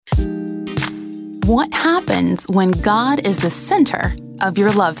What happens when God is the center of your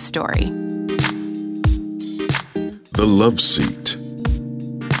love story? The Love Seat.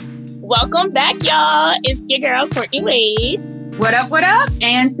 Welcome back, y'all. It's your girl, Courtney Wade. What up, what up?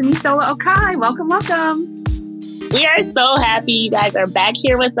 And Sumisola Okai. Welcome, welcome. We are so happy you guys are back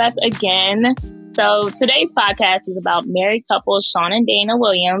here with us again. So today's podcast is about married couple Shaun and Dana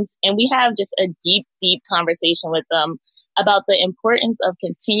Williams, and we have just a deep, deep conversation with them about the importance of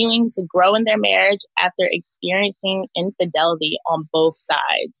continuing to grow in their marriage after experiencing infidelity on both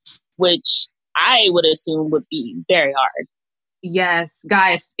sides, which I would assume would be very hard. Yes,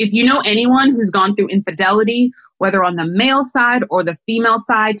 guys, if you know anyone who's gone through infidelity, whether on the male side or the female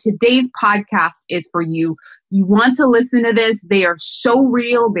side, today's podcast is for you. You want to listen to this. They are so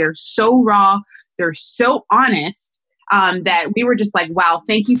real. They're so raw. They're so honest that we were just like, wow,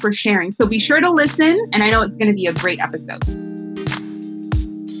 thank you for sharing. So be sure to listen. And I know it's going to be a great episode.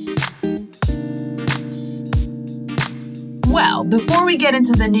 Well, before we get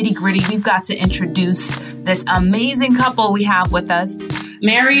into the nitty-gritty, we've got to introduce this amazing couple we have with us.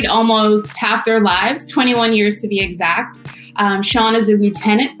 Married almost half their lives, 21 years to be exact. Shaun is a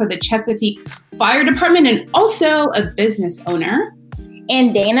lieutenant for the Chesapeake Fire Department and also a business owner.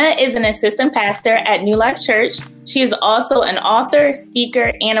 And Dana is an assistant pastor at New Life Church. She is also an author,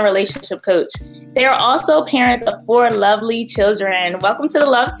 speaker, and a relationship coach. They are also parents of 4 lovely children. Welcome to the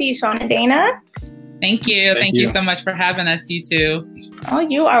Love Seat, Shaun and Dana. Thank you. Thank you so much for having us, you two. Oh,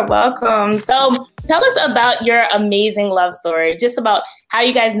 you are welcome. So tell us about your amazing love story, just about how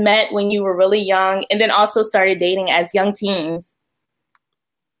you guys met when you were really young and then also started dating as young teens.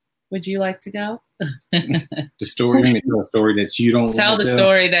 Would you like to go? The story, let me tell a story that you don't tell the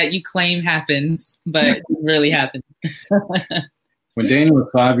story that you claim happens, but it really happened. When Dana was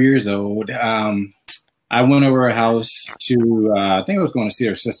 5 years old, I went over her house to, I think I was going to see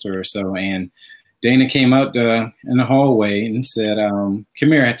her sister or so, and Dana came up in the hallway and said, come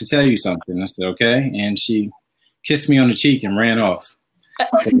here, I have to tell you something. I said, okay. And she kissed me on the cheek and ran off.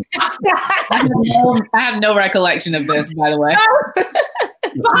 So, I have no recollection of this, by the way.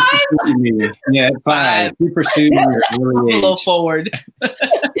 5? Yeah, 5. She pursued me at an early age. A little forward.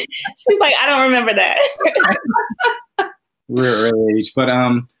 She's like, I don't remember that. Real early age. But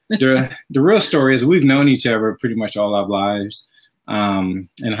the real story is we've known each other pretty much all our lives.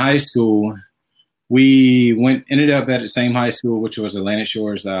 In high school, we ended up at the same high school, which was Atlantic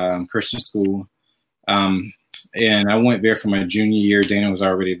Shores Christian School. And I went there for my junior year. Dana was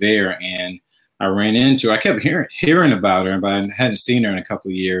already there. And I kept hearing about her, but I hadn't seen her in a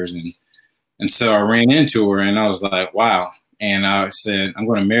couple of years. And so I ran into her and I was like, wow. And I said, I'm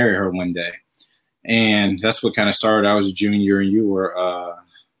going to marry her one day. And that's what kind of started. I was a junior and you were, I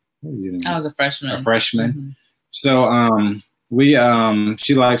was a freshman. Mm-hmm. So,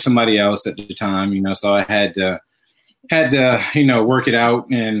 she liked somebody else at the time, so I had to, work it out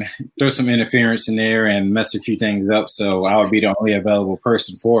and throw some interference in there and mess a few things up. So I would be the only available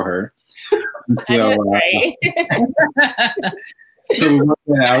person for her. So, so we worked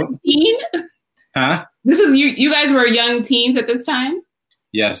it out. Teen? Huh? This is you guys were young teens at this time?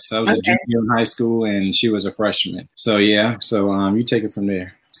 Yes, I was a junior in high school and she was a freshman. So yeah, you take it from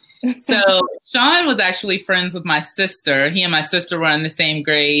there. So Shaun was actually friends with my sister. He and my sister were in the same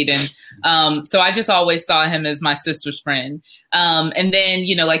grade. And so I just always saw him as my sister's friend. And then,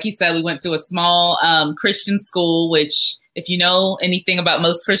 like you said, we went to a small Christian school, which if you know anything about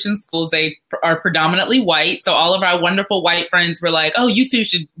most Christian schools, they are predominantly white. So all of our wonderful white friends were like, oh, you two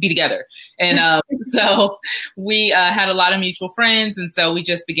should be together. And so we had a lot of mutual friends. And so we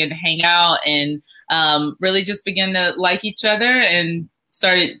just began to hang out and really just began to like each other and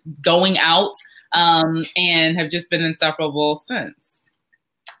started going out and have just been inseparable since.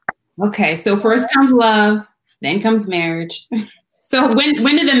 Okay, so first comes love, then comes marriage. So when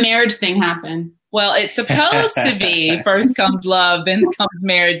did the marriage thing happen? Well, it's supposed to be first comes love, then comes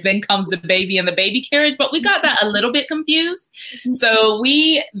marriage, then comes the baby and the baby carriage, but we got that a little bit confused. So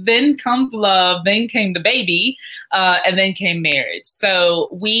then comes love, then came the baby, and then came marriage. So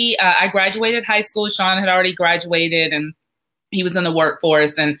I graduated high school. Shaun had already graduated and he was in the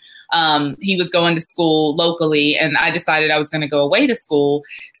workforce and he was going to school locally and I decided I was going to go away to school.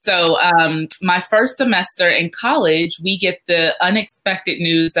 So my first semester in college, we get the unexpected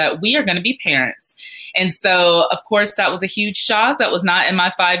news that we are going to be parents. And so, of course, that was a huge shock. That was not in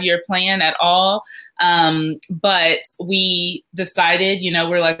my 5-year plan at all. But we decided,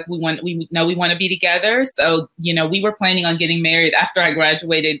 we're like, we want to be together. So, we were planning on getting married after I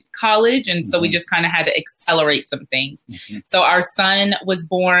graduated college. And so we just kind of had to accelerate some things. Mm-hmm. So our son was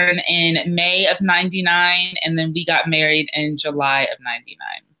born in May of 99, and then we got married in July of 99.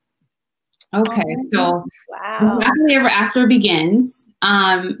 Okay, so wow. the happily ever after begins.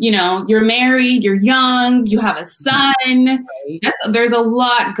 You're married, you're young, you have a son. There's a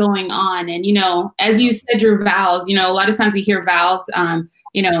lot going on, and as you said, your vows. A lot of times we hear vows,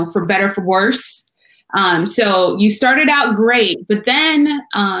 for better, for worse. So you started out great, but then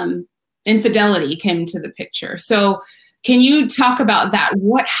infidelity came into the picture. So can you talk about that?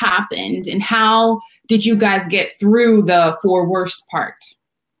 What happened, and how did you guys get through the for worse part?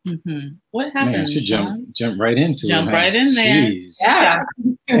 Mm-hmm. What happened? Man, she jump right into it. Jump right in there. Yeah.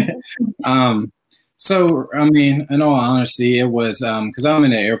 So, I mean, in all honesty, it was because I'm in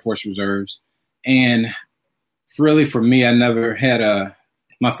the Air Force Reserves, and really for me, I never had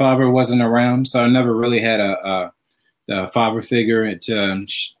my father wasn't around, so I never really had a father figure to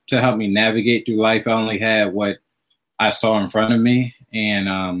help me navigate through life. I only had what I saw in front of me, and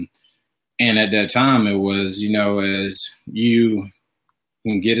at that time, it was as you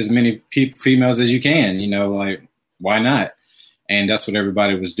can get as many females as you can, like, why not? And that's what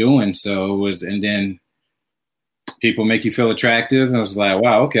everybody was doing. So it was, and then people make you feel attractive. And I was like,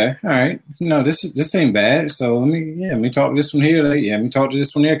 wow, okay, all right. This ain't bad. So let me talk to this one here. Let me talk to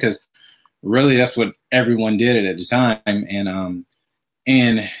this one here. Cause really that's what everyone did at the time.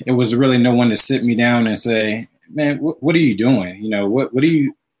 And it was really no one to sit me down and say, man, what are you doing?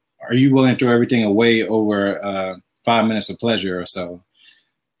 Are you willing to throw everything away over 5 minutes of pleasure or so?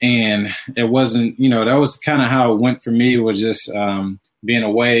 And it wasn't, that was kind of how it went for me. It was just being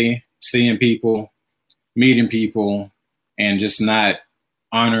away, seeing people, meeting people, and just not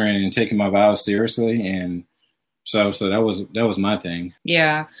honoring and taking my vows seriously. And so that was my thing.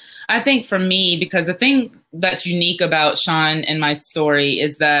 Yeah. I think for me, because the thing that's unique about Shaun and my story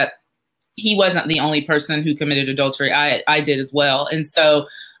is that he wasn't the only person who committed adultery. I did as well. And so,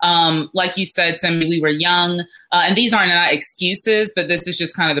 like you said, Sammy, we were young, and these aren't not excuses, but this is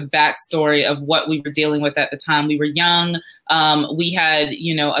just kind of the backstory of what we were dealing with at the time. We were young. We had,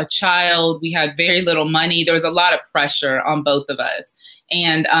 a child. We had very little money. There was a lot of pressure on both of us.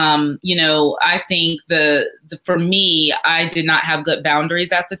 And, I think for me, I did not have good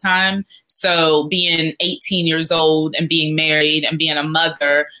boundaries at the time. So being 18 years old and being married and being a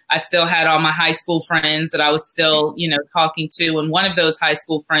mother, I still had all my high school friends that I was still, talking to. And one of those high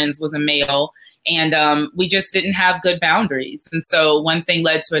school friends was a male. And we just didn't have good boundaries. And so one thing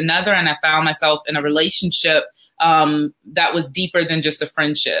led to another, and I found myself in a relationship that was deeper than just a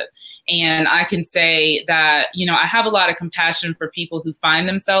friendship. And I can say that, I have a lot of compassion for people who find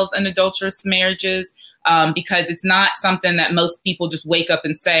themselves in adulterous marriages because it's not something that most people just wake up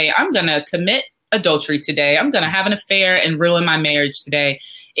and say, I'm going to commit adultery today. I'm going to have an affair and ruin my marriage today.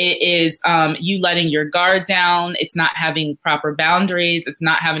 It is you letting your guard down. It's not having proper boundaries. It's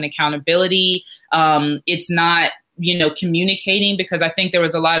not having accountability. It's not, communicating, because I think there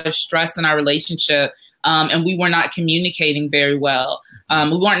was a lot of stress in our relationship. And we were not communicating very well.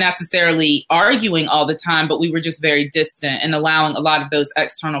 We weren't necessarily arguing all the time, but we were just very distant and allowing a lot of those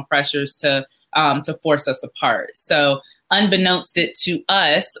external pressures to force us apart. So unbeknownst to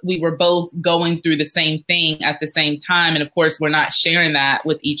us, we were both going through the same thing at the same time. And of course, we're not sharing that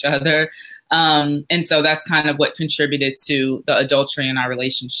with each other. And so that's kind of what contributed to the adultery in our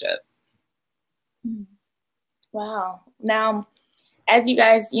relationship. Wow. Now, as you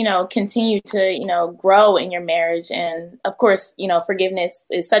guys, continue to, grow in your marriage, and of course, forgiveness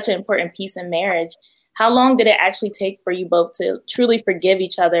is such an important piece in marriage. How long did it actually take for you both to truly forgive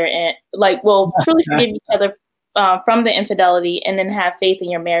each other and truly forgive each other from the infidelity, and then have faith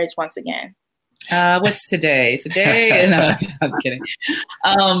in your marriage once again? What's today? Today? No, I'm kidding.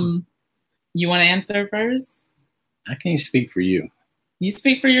 You want to answer first? I can't speak for you. You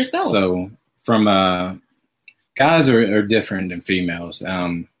speak for yourself. So from guys are different than females,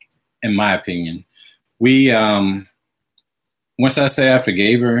 in my opinion. We once I say I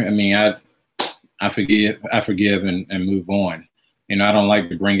forgave her, I mean I forgive and move on. I don't like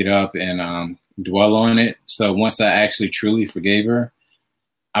to bring it up and dwell on it. So once I actually truly forgave her,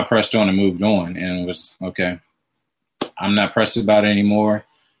 I pressed on and moved on, and it was okay. I'm not pressed about it anymore.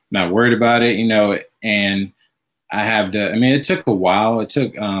 Not worried about it, and I have to. I mean, it took a while. It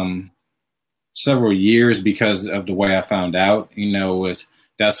took several years because of the way I found out,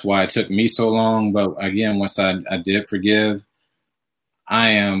 that's why it took me so long. But again, once I did forgive,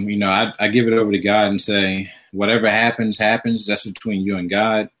 I am, I give it over to God and say, whatever happens. That's between you and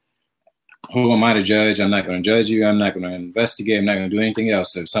God. Who am I to judge? I'm not going to judge you. I'm not going to investigate. I'm not going to do anything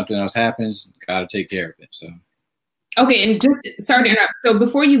else. If something else happens, God will take care of it. So. Okay. And just, sorry to interrupt. So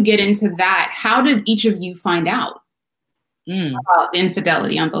before you get into that, how did each of you find out about the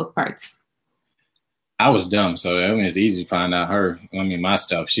infidelity on both parts? I was dumb, so it's easy to find out my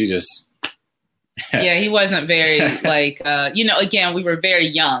stuff. She just Yeah, he wasn't very again, we were very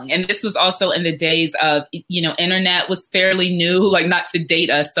young. And this was also in the days of, internet was fairly new, like not to date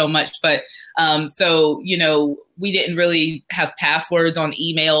us so much, but so, we didn't really have passwords on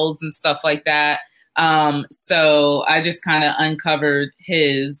emails and stuff like that. So I just kind of uncovered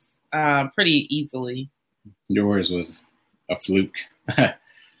his pretty easily. Yours was a fluke.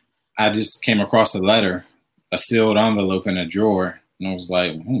 I just came across a letter, a sealed envelope in a drawer, and I was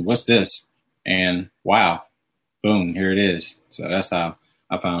like, what's this? And wow, boom, here it is. So that's how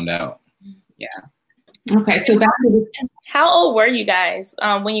I found out. Yeah. Okay, so back to how old were you guys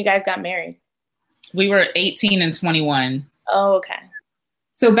when you guys got married? We were 18 and 21. Oh, okay.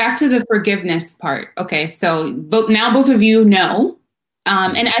 So back to the forgiveness part. Okay, so now both of you know.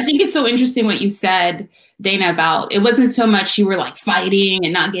 And I think it's so interesting what you said, Dana, about it wasn't so much you were like fighting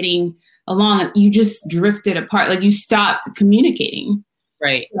and not getting along. You just drifted apart. Like you stopped communicating.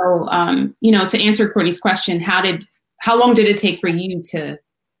 Right. So, to answer Courtney's question, how long did it take for you to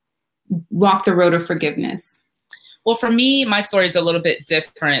walk the road of forgiveness? Well, for me, my story is a little bit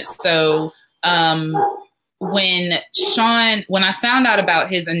different. So when I found out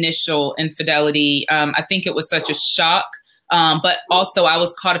about his initial infidelity, I think it was such a shock. But also I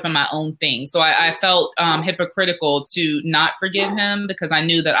was caught up in my own thing. So I felt hypocritical to not forgive him because I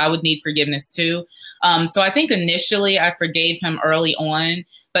knew that I would need forgiveness too. So I think initially I forgave him early on,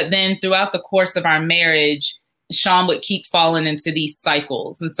 but then throughout the course of our marriage, Shaun would keep falling into these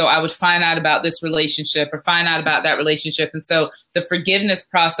cycles. And so I would find out about this relationship or find out about that relationship. And so the forgiveness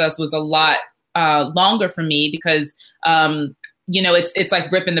process was a lot longer for me because it's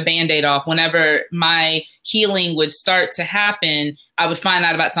like ripping the Band-Aid off. Whenever my healing would start to happen, I would find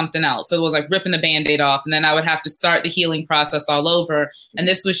out about something else. So it was like ripping the Band-Aid off. And then I would have to start the healing process all over. And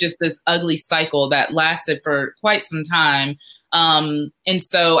this was just this ugly cycle that lasted for quite some time. And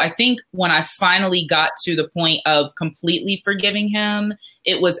so I think when I finally got to the point of completely forgiving him,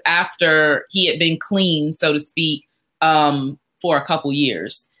 it was after he had been clean, so to speak, for a couple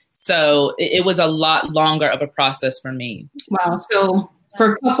years. So it was a lot longer of a process for me. Wow. So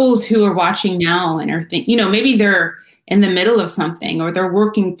for couples who are watching now and are thinking, maybe they're in the middle of something or they're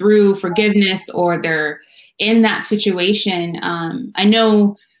working through forgiveness or they're in that situation. I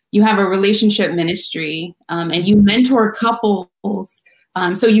know you have a relationship ministry and you mentor couples.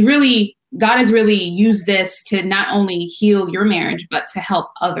 So God has really used this to not only heal your marriage, but to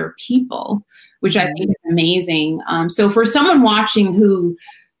help other people, which I think is amazing. So for someone watching who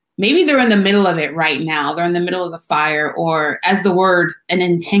maybe they're in the middle of it right now. They're in the middle of the fire or as the word, an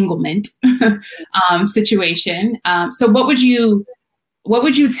entanglement situation. So what would you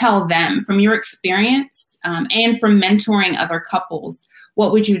tell them from your experience and from mentoring other couples?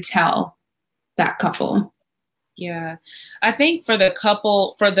 What would you tell that couple? Yeah, I think for the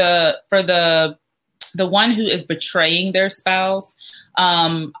couple, for the one who is betraying their spouse,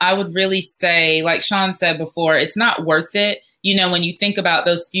 I would really say, like Shaun said before, it's not worth it. When you think about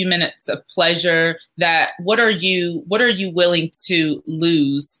those few minutes of pleasure, that what are you willing to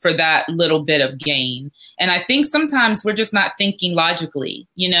lose for that little bit of gain? And I think sometimes we're just not thinking logically.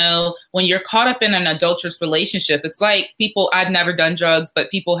 When you're caught up in an adulterous relationship, it's like I've never done drugs, but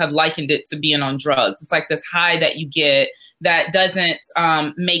people have likened it to being on drugs. It's like this high that you get that doesn't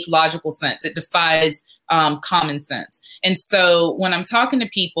make logical sense. It defies common sense. And so when I'm talking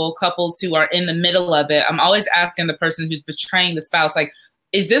to couples who are in the middle of it, I'm always asking the person who's betraying the spouse, like,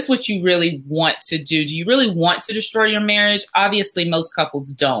 is this what you really want to do? Do you really want to destroy your marriage? Obviously, most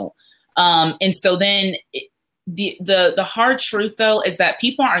couples don't. And so then the hard truth, though, is that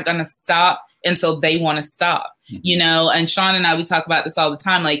people aren't going to stop until they want to stop. And Shaun and I, we talk about this all the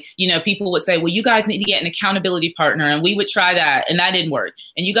time. Like, people would say, well, you guys need to get an accountability partner. And we would try that. And that didn't work.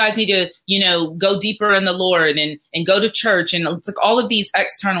 And you guys need to, go deeper in the Lord and go to church. And it's like all of these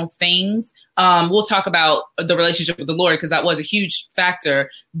external things. We'll talk about the relationship with the Lord because that was a huge factor.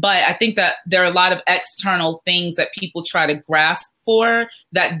 But I think that there are a lot of external things that people try to grasp for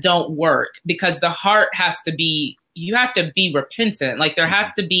that don't work because the heart has to be, you have to be repentant. Like there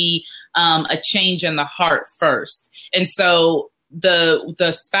has to be a change in the heart first. And so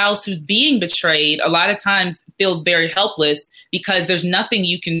the spouse who's being betrayed a lot of times feels very helpless because there's nothing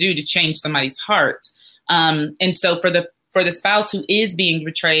you can do to change somebody's heart. And so for the spouse who is being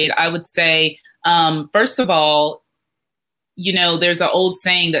betrayed, I would say, first of all, there's an old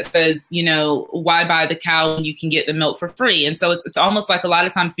saying that says, why buy the cow when you can get the milk for free? And so it's almost like a lot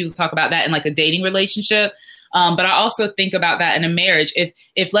of times people talk about that in like a dating relationship. But I also think about that in a marriage.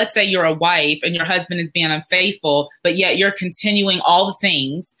 If let's say you're a wife and your husband is being unfaithful, but yet you're continuing all the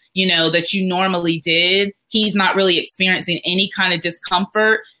things, that you normally did, he's not really experiencing any kind of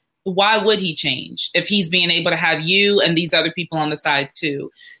discomfort. why would he change if he's being able to have you and these other people on the side too?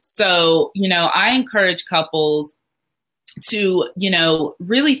 So, I encourage couples to,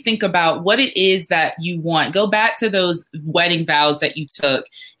 really think about what it is that you want. Go back to those wedding vows that you took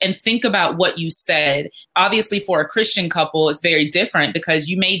and think about what you said. Obviously, for a Christian couple, it's very different because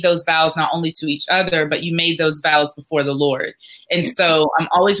you made those vows not only to each other, but you made those vows before the Lord. And so I'm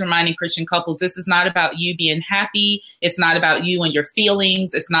always reminding Christian couples, this is not about you being happy. It's not about you and your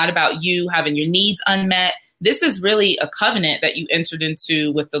feelings. It's not about you having your needs unmet. This is really a covenant that you entered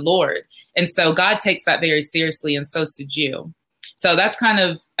into with the Lord. And so God takes that very seriously, and so should you. So that's kind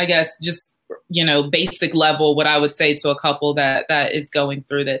of, I guess, just, basic level, what I would say to a couple that is going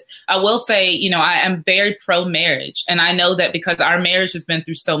through this. I will say, I am very pro-marriage. And I know that because our marriage has been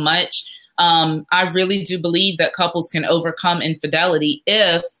through so much, I really do believe that couples can overcome infidelity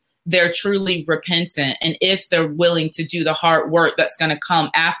if they're truly repentant and if they're willing to do the hard work that's going to come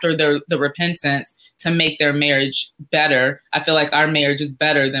after the repentance to make their marriage better. I feel like our marriage is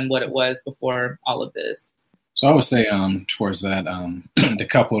better than what it was before all of this. So I would say towards that, the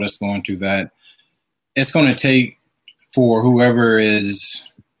couple that's going through that, it's going to take for whoever is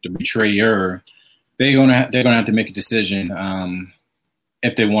the betrayer, they're going to have to make a decision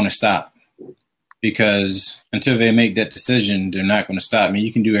if they want to stop. Because until they make that decision, they're not going to stop. I mean,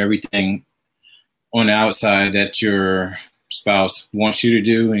 you can do everything on the outside that your spouse wants you to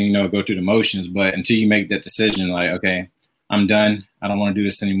do and, go through the motions. But until you make that decision, like, okay, I'm done. I don't want to do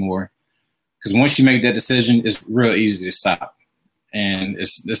this anymore. Because once you make that decision, it's real easy to stop. And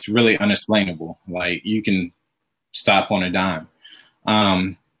it's really unexplainable. Like, you can stop on a dime.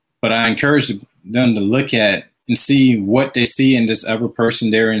 But I encourage them to look at and see what they see in this other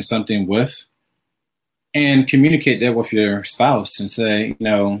person they're in something with. And communicate that with your spouse and say,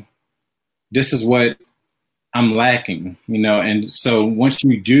 this is what I'm lacking, and so once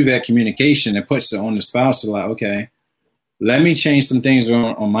you do that communication, it puts it on the spouse to like, okay, let me change some things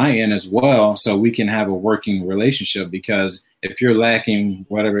on my end as well so we can have a working relationship. Because if you're lacking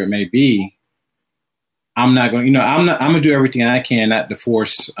whatever it may be, I'm not going, I'm going to do everything I can not to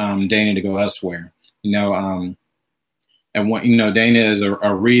force Dana to go elsewhere, and what, Dana is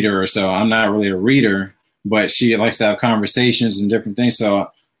a reader, so I'm not really a reader. But she likes to have conversations and different things.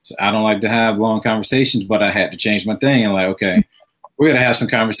 So I don't like to have long conversations, but I had to change my thing and like, okay, we're going to have some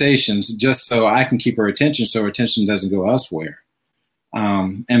conversations just so I can keep her attention so her attention doesn't go elsewhere.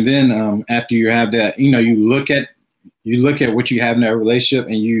 And then after you have that, you look at what you have in that relationship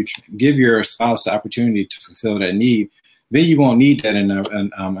and you give your spouse the opportunity to fulfill that need. Then you won't need that in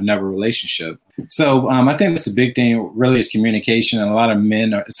another relationship. So I think that's the big thing really is communication. And a lot of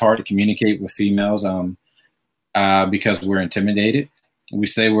men, it's hard to communicate with females. Because we're intimidated. We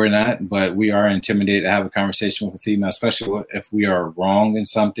say we're not, but we are intimidated to have a conversation with a female, especially if we are wrong in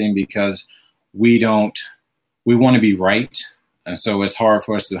something, because we want to be right. And so it's hard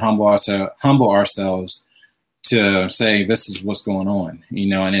for us to humble ourselves to say, this is what's going on,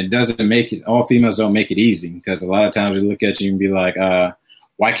 and it doesn't make it, all females don't make it easy, because a lot of times they look at you and be like,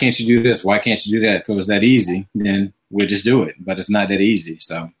 why can't you do this? Why can't you do that? If it was that easy, then we'll just do it, but it's not that easy.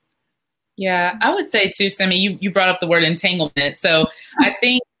 So. Yeah, I would say too, Simi, you brought up the word entanglement. So I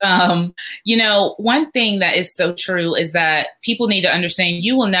think, one thing that is so true is that people need to understand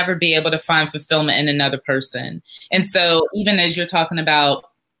you will never be able to find fulfillment in another person. And so even as you're talking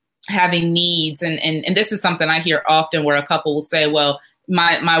about having needs, and this is something I hear often where a couple will say, well,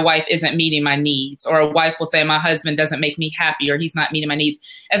 my wife isn't meeting my needs, or a wife will say my husband doesn't make me happy, or he's not meeting my needs.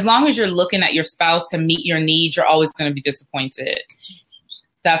 As long as you're looking at your spouse to meet your needs, you're always going to be disappointed.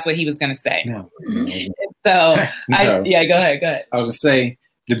 That's what he was going to say. No. So, no. Go ahead. I was going to say,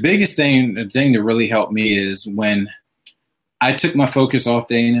 the biggest thing, the thing that really helped me is when I took my focus off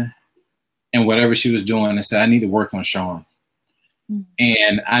Dana and whatever she was doing and said, I need to work on Shaun. Mm-hmm.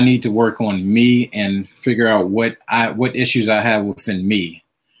 And I need to work on me and figure out what issues I have within me.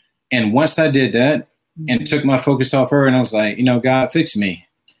 And once I did that and took my focus off her, and I was like, God, fix me.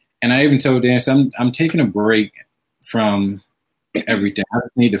 And I even told Dana, I'm taking a break from everything. I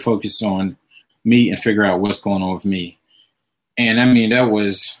just need to focus on me and figure out what's going on with me. And that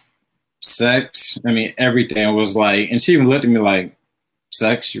was sex. Everything was like, and she even looked at me like,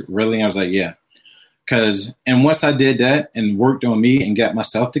 sex, really? I was like, yeah. And once I did that and worked on me and got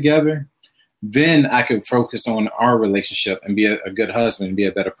myself together, then I could focus on our relationship and be a good husband and be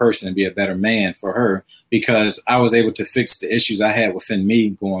a better person and be a better man for her, because I was able to fix the issues I had within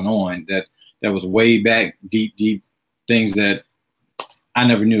me going on that was way back, deep things that I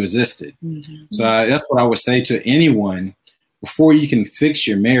never knew existed. Mm-hmm. So that's what I would say to anyone. Before you can fix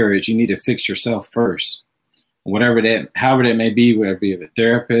your marriage, you need to fix yourself first. however that may be, whether it be a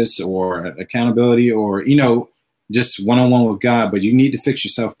therapist or accountability or, just one-on-one with God. But you need to fix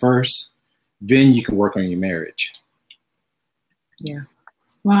yourself first. Then you can work on your marriage. Yeah.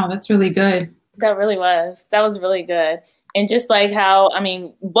 Wow, that's really good. That was really good. And just like how,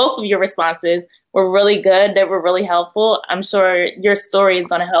 both of your responses were really good. They were really helpful. I'm sure your story is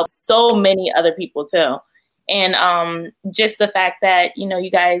going to help so many other people too. And just the fact that,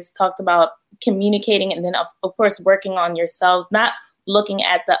 you guys talked about communicating and then, of course, working on yourselves, not looking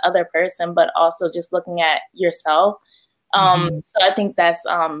at the other person, but also just looking at yourself. So I think that's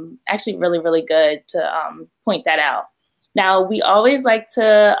actually really, really good to point that out. Now, we always like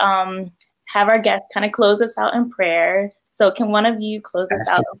to have our guests kind of close us out in prayer. So can one of you close us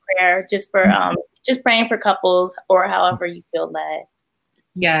out in prayer just for just praying for couples or however you feel led?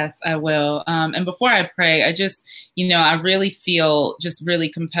 Yes, I will. And before I pray, I just, I really feel just really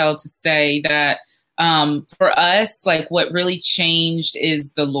compelled to say that for us, like what really changed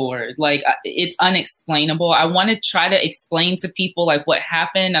is the Lord. Like it's unexplainable. I want to try to explain to people like what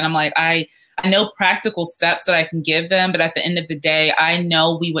happened. And I'm like, I know practical steps that I can give them, but at the end of the day, I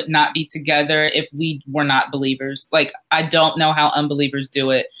know we would not be together if we were not believers. Like, I don't know how unbelievers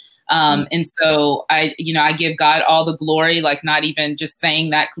do it. And so I give God all the glory, like not even just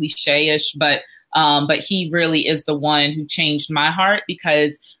saying that cliche-ish, but he really is the one who changed my heart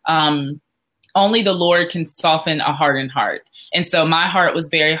because, only the Lord can soften a hardened heart. And so my heart was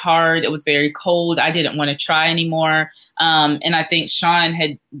very hard. It was very cold. I didn't want to try anymore. And I think Shaun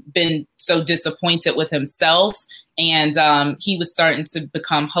had been so disappointed with himself and he was starting to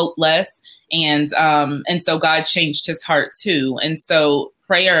become hopeless. And so God changed his heart too. And so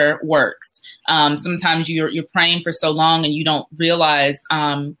prayer works. Sometimes you're praying for so long and you don't realize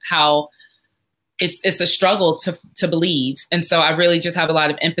how it's a struggle to believe. And so I really just have a lot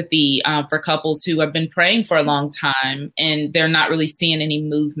of empathy for couples who have been praying for a long time and they're not really seeing any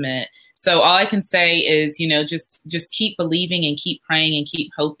movement. So all I can say is, just keep believing and keep praying and keep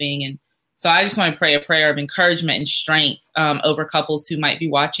hoping. And so I just want to pray a prayer of encouragement and strength over couples who might be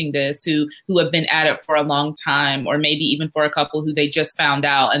watching this, who have been at it for a long time, or maybe even for a couple who they just found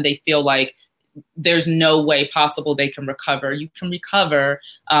out and they feel like there's no way possible they can recover. You can recover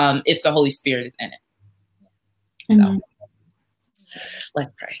if the Holy Spirit is in it. So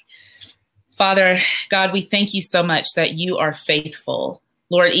let's pray. Father, God, we thank you so much that you are faithful.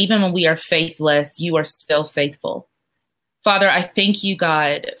 Lord, even when we are faithless, you are still faithful. Father, I thank you,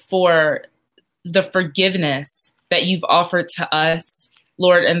 God, for the forgiveness that you've offered to us,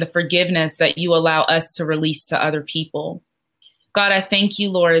 Lord, and the forgiveness that you allow us to release to other people. God, I thank you,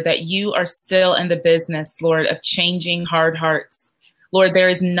 Lord, that you are still in the business, Lord, of changing hard hearts. Lord, there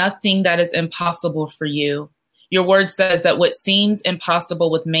is nothing that is impossible for you. Your word says that what seems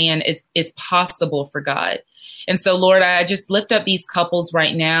impossible with man is possible for God. And so, Lord, I just lift up these couples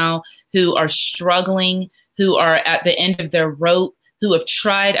right now who are struggling, who are at the end of their rope, who have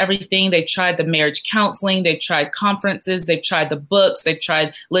tried everything. They've tried the marriage counseling. They've tried conferences. They've tried the books. They've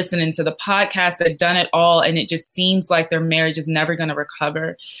tried listening to the podcast. They've done it all. And it just seems like their marriage is never going to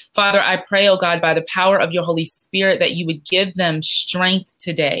recover. Father, I pray, oh God, by the power of your Holy Spirit, that you would give them strength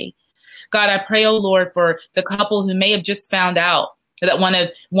today. God, I pray, oh Lord, for the couple who may have just found out that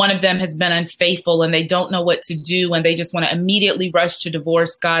one of them has been unfaithful and they don't know what to do and they just want to immediately rush to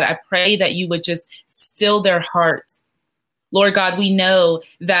divorce. God, I pray that you would just still their hearts. Lord God, we know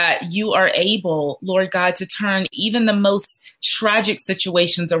that you are able, Lord God, to turn even the most tragic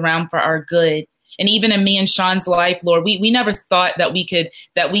situations around for our good. And even in me and Shaun's life, Lord, we never thought that we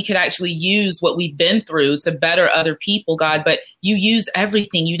could actually use what we've been through to better other people, God, but you use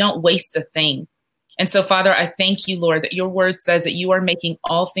everything. You don't waste a thing. And so, Father, I thank you, Lord, that your word says that you are making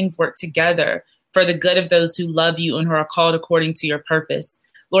all things work together for the good of those who love you and who are called according to your purpose.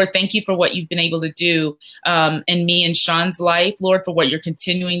 Lord, thank you for what you've been able to do in me and Shaun's life, Lord, for what you're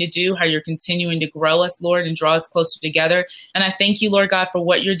continuing to do, how you're continuing to grow us, Lord, and draw us closer together. And I thank you, Lord God, for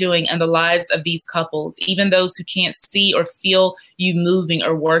what you're doing in the lives of these couples, even those who can't see or feel you moving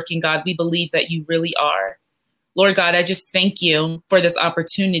or working, God. We believe that you really are. Lord God, I just thank you for this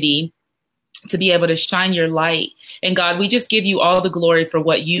opportunity to be able to shine your light. And God, we just give you all the glory for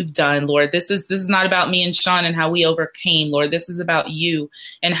what you've done, Lord. This is not about me and Shaun and how we overcame, Lord. This is about you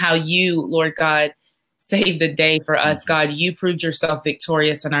and how you, Lord God, saved the day for us, God. You proved yourself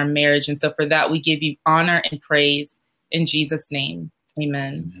victorious in our marriage. And so for that, we give you honor and praise in Jesus' name.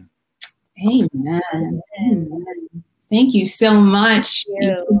 Amen. Amen. Amen. Thank you so much.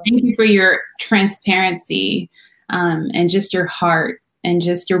 Thank you for your transparency and just your heart. And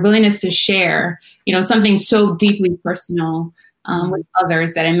just your willingness to share, something so deeply personal with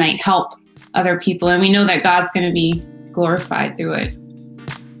others that it might help other people. And we know that God's going to be glorified through it.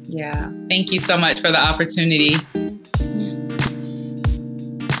 Yeah. Thank you so much for the opportunity.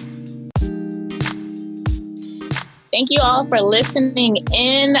 Thank you all for listening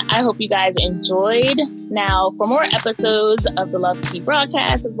in. I hope you guys enjoyed. Now, for more episodes of the Love Seat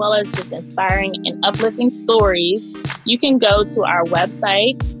broadcast, as well as just inspiring and uplifting stories, you can go to our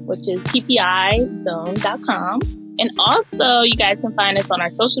website, which is tpizone.com. And also, you guys can find us on our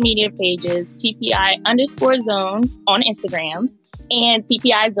social media pages, TPI_zone on Instagram and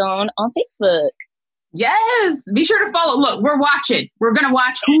TPI Zone on Facebook. Yes, be sure to follow. Look, we're watching. We're going to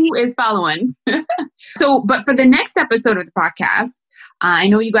watch who is following. But for the next episode of the podcast, I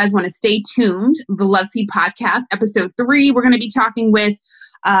know you guys want to stay tuned. The Love Seat podcast, episode 3, we're going to be talking with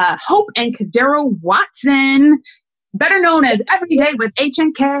Hope and Kadero Watson, better known as Everyday with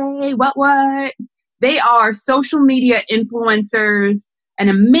HNK. What? They are social media influencers, an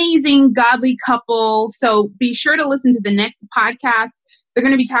amazing godly couple. So be sure to listen to the next podcast. They're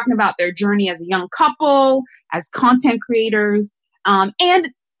going to be talking about their journey as a young couple, as content creators, and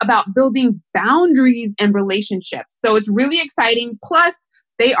about building boundaries and relationships. So it's really exciting. Plus,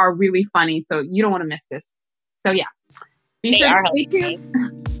 they are really funny. So you don't want to miss this. So yeah, be sure to stay tuned.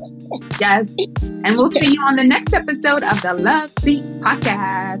 Yes. And we'll see you on the next episode of the Love Seat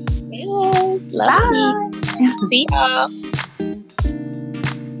podcast. Yes. Love Seat. See y'all.